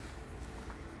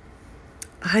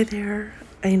Hi there.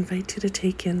 I invite you to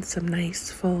take in some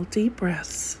nice, full, deep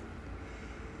breaths.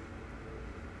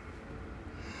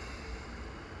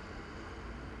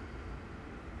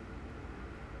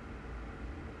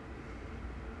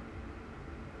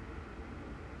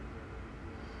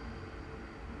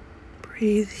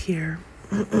 Breathe here.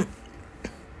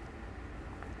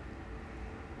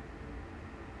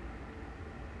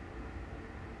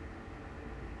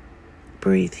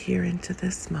 Breathe here into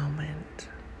this moment.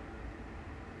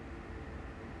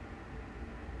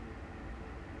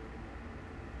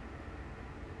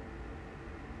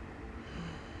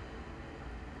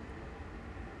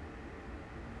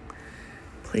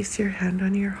 Place your hand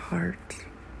on your heart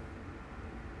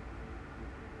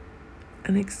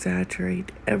and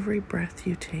exaggerate every breath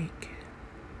you take.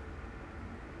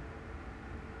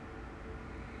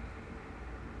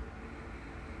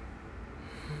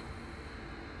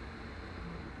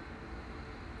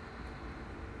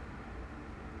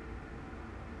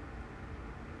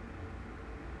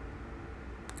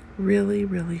 Really,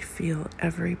 really feel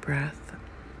every breath.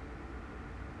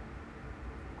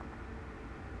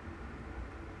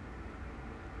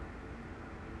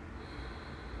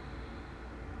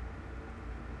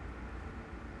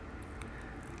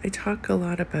 I talk a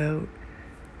lot about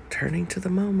turning to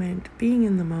the moment, being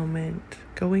in the moment,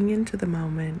 going into the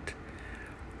moment.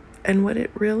 And what it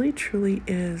really truly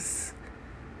is,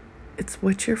 it's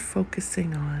what you're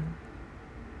focusing on.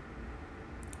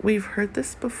 We've heard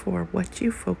this before, what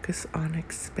you focus on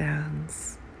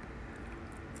expands.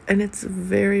 And it's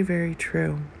very, very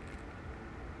true.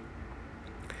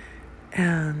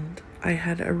 And I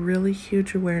had a really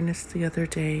huge awareness the other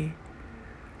day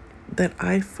that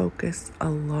I focus a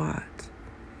lot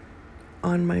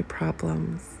on my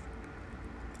problems.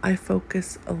 I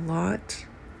focus a lot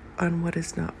on what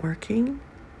is not working.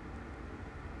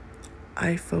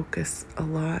 I focus a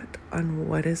lot on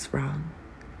what is wrong.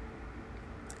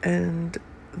 And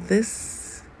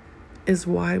this is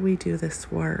why we do this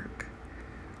work.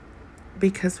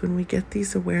 Because when we get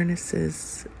these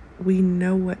awarenesses, we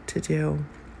know what to do.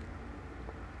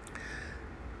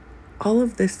 All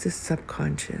of this is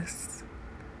subconscious.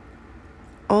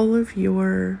 All of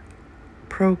your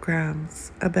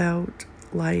programs about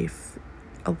life,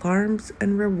 alarms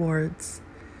and rewards,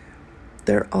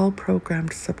 they're all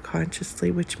programmed subconsciously,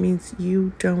 which means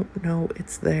you don't know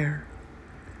it's there.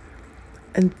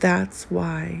 And that's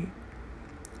why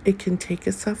it can take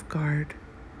us off guard.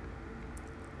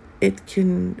 It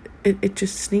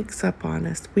just sneaks up on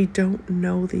us. We don't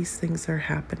know these things are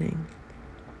happening.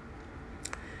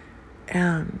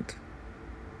 And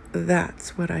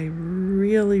that's what I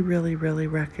really, really, really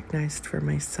recognized for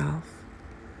myself.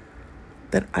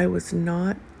 That I was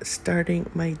not starting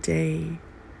my day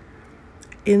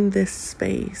in this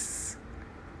space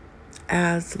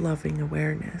as loving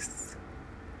awareness.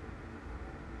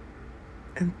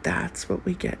 And that's what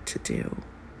we get to do.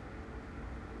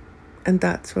 And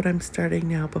that's what I'm starting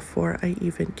now before I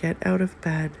even get out of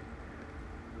bed.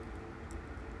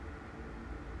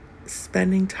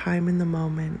 Spending time in the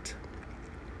moment.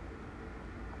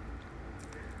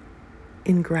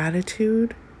 In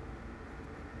gratitude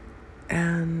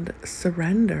and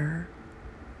surrender,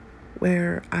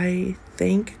 where I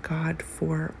thank God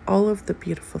for all of the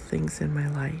beautiful things in my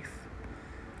life.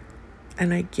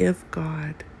 And I give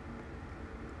God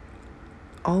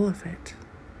all of it.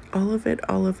 All of it,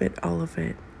 all of it, all of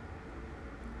it.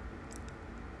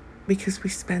 Because we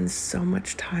spend so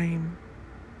much time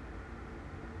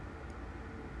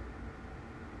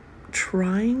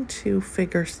trying to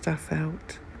figure stuff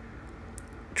out,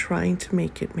 trying to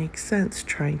make it make sense,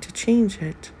 trying to change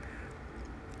it,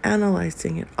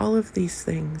 analyzing it, all of these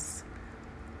things.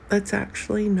 That's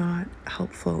actually not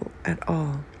helpful at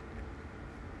all.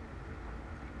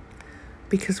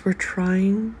 Because we're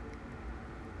trying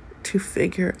to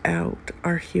figure out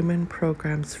our human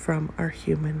programs from our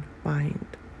human mind.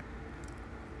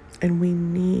 And we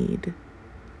need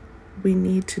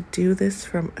to do this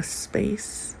from a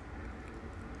space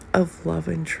of love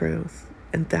and truth.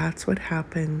 And that's what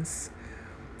happens.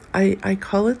 I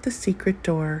call it the secret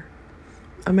door.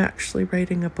 I'm actually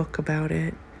writing a book about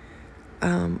it.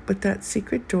 But that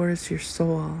secret door is your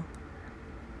soul.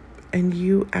 And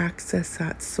you access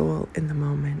that soul in the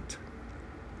moment.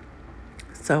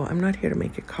 So I'm not here to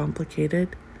make it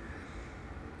complicated.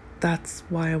 That's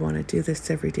why I want to do this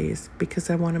every day, is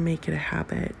because I want to make it a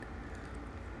habit.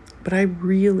 But I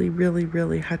really, really,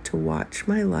 really had to watch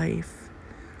my life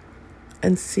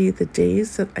and see the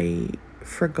days that I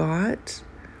forgot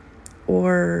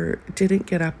or didn't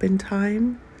get up in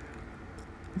time,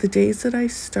 the days that I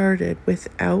started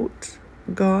without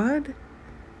God,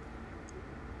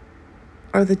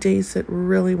 are the days that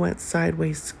really went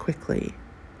sideways quickly.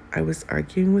 I was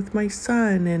arguing with my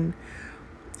son, and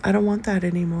I don't want that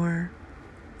anymore.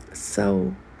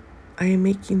 So I am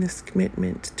making this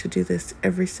commitment to do this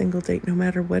every single day, no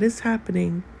matter what is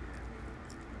happening,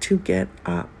 to get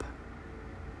up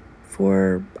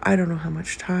for I don't know how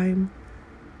much time.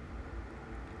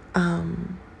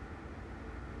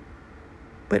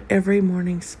 But every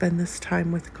morning, spend this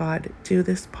time with God, do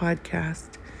this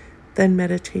podcast, then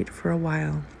meditate for a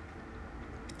while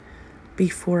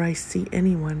before I see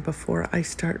anyone, before I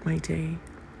start my day.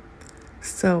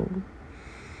 So,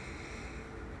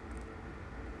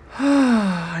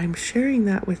 I'm sharing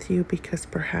that with you because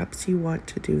perhaps you want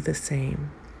to do the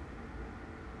same.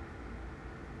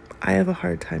 I have a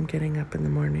hard time getting up in the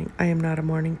morning. I am not a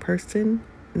morning person,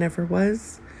 never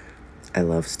was. I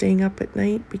love staying up at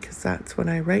night because that's when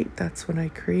I write, that's when I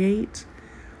create.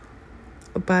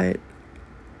 But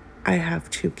I have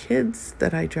 2 kids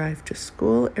that I drive to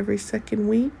school every second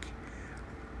week,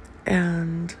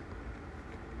 and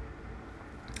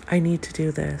I need to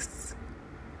do this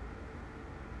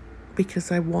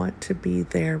because I want to be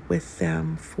there with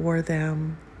them, for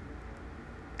them,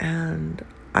 and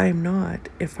I'm not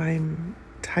if I'm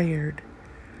tired,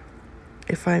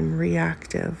 if I'm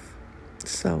reactive.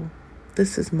 So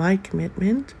this is my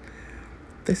commitment.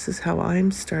 This is how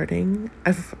I'm starting.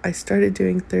 I started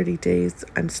doing 30 days.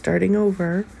 I'm starting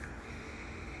over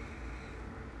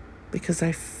because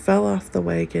I fell off the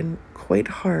wagon quite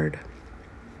hard.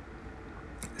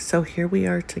 So here we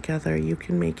are together. You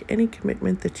can make any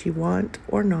commitment that you want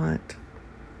or not.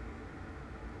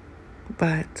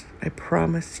 But I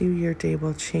promise you your day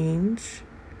will change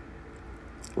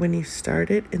when you start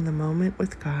it in the moment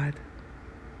with God.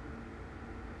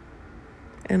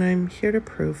 And I'm here to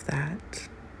prove that.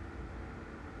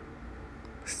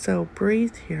 So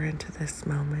breathe here into this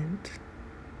moment.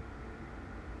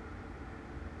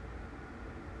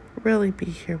 Really be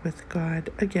here with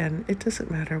God. Again, it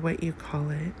doesn't matter what you call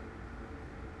it.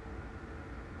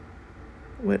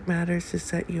 What matters is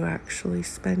that you actually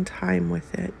spend time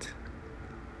with it.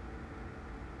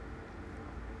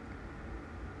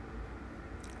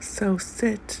 So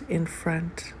sit in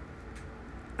front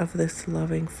of this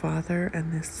loving Father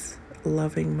and this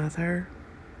loving Mother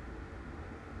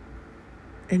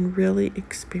and really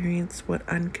experience what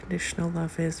unconditional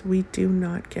love is. We do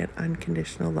not get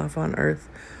unconditional love on earth.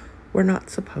 We're not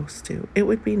supposed to. It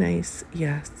would be nice,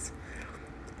 yes.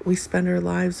 We spend our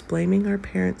lives blaming our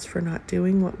parents for not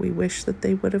doing what we wish that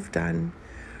they would have done,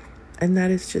 and that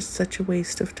is just such a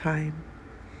waste of time.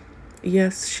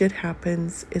 Yes, shit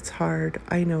happens. It's hard.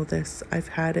 I know this. I've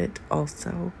had it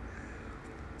also.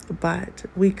 But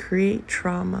we create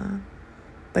trauma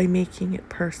by making it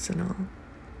personal.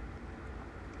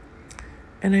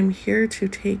 And I'm here to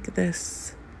take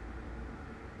this,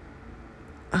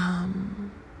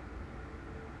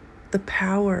 the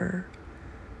power.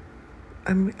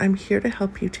 I'm here to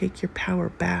help you take your power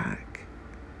back.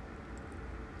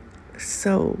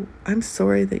 So I'm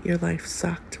sorry that your life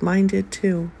sucked. Mine did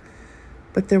too.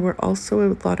 But there were also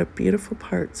a lot of beautiful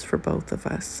parts for both of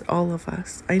us, all of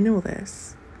us. I know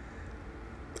this.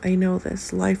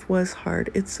 Life was hard.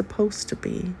 It's supposed to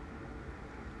be.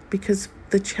 Because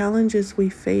the challenges we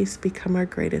face become our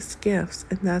greatest gifts,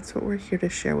 and that's what we're here to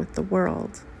share with the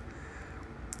world.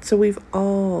 So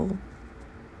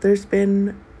there's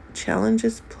been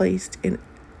challenges placed in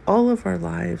all of our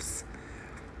lives,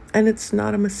 and it's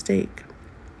not a mistake.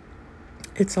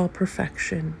 It's all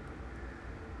perfection,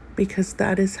 because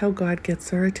that is how God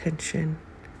gets our attention.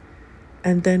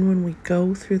 And then when we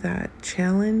go through that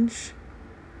challenge,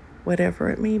 whatever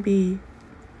it may be,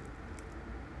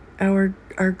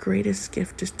 our greatest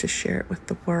gift is to share it with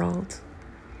the world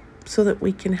so that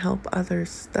we can help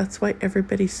others. That's why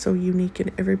everybody's so unique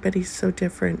and everybody's so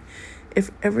different.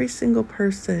 If every single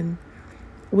person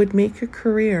would make a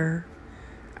career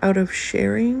out of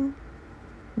sharing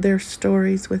their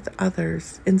stories with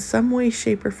others in some way,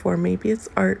 shape, or form, maybe it's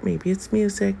art, maybe it's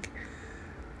music.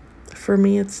 For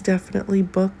me, it's definitely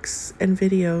books and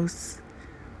videos.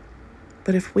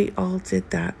 But if we all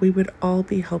did that, we would all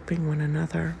be helping one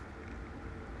another.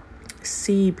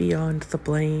 See beyond the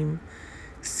blame.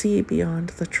 See beyond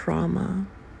the trauma.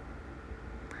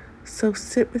 So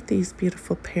sit with these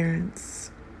beautiful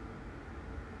parents,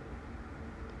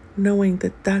 knowing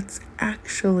that that's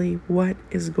actually what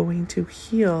is going to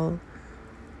heal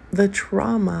the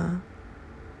trauma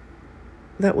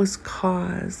that was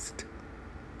caused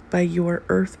by your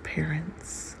earth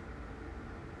parents.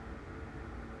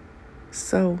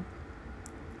 So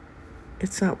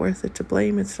it's not worth it to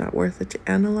blame. It's not worth it to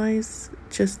analyze.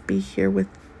 Just be here with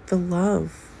the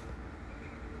love.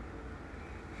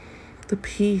 the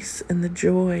peace and the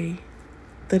joy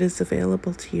that is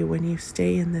available to you when you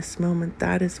stay in this moment,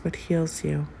 that is what heals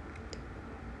you.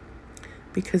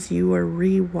 Because you are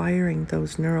rewiring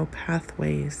those neural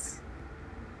pathways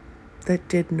that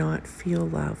did not feel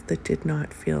love, that did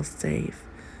not feel safe.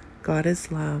 God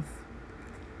is love.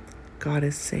 God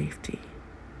is safety.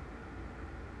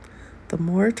 The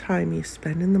more time you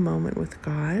spend in the moment with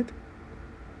God,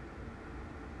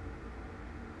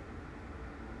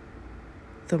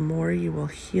 the more you will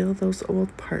heal those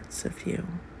old parts of you.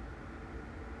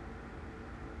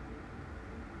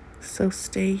 So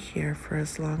stay here for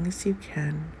as long as you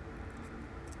can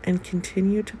and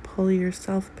continue to pull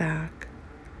yourself back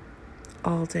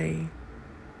all day.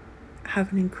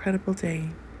 Have an incredible day.